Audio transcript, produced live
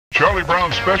Charlie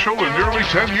Brown special in nearly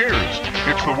 10 years.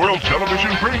 It's the world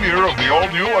television premiere of the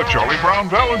all-new A Charlie Brown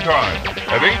Valentine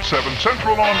at 8/7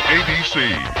 Central on ABC.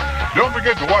 Don't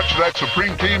forget to watch that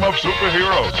supreme team of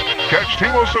superheroes. Catch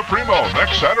Timo Supremo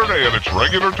next Saturday at its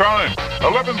regular time,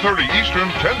 11:30 Eastern,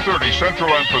 10:30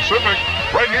 Central and Pacific,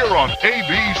 right here on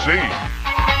ABC.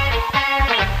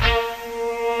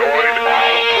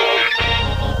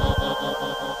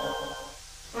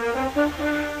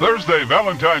 Thursday,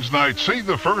 Valentine's night, see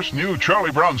the first new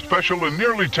Charlie Brown special in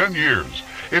nearly 10 years.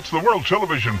 It's the world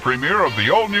television premiere of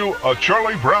the all-new A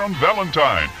Charlie Brown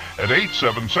Valentine at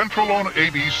 8/7 Central on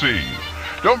ABC.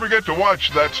 Don't forget to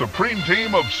watch that supreme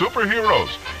team of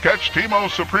superheroes. Catch Timo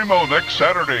Supremo next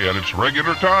Saturday at its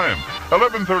regular time,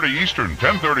 11:30 Eastern,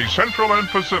 10:30 Central and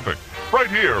Pacific, right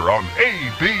here on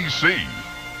ABC.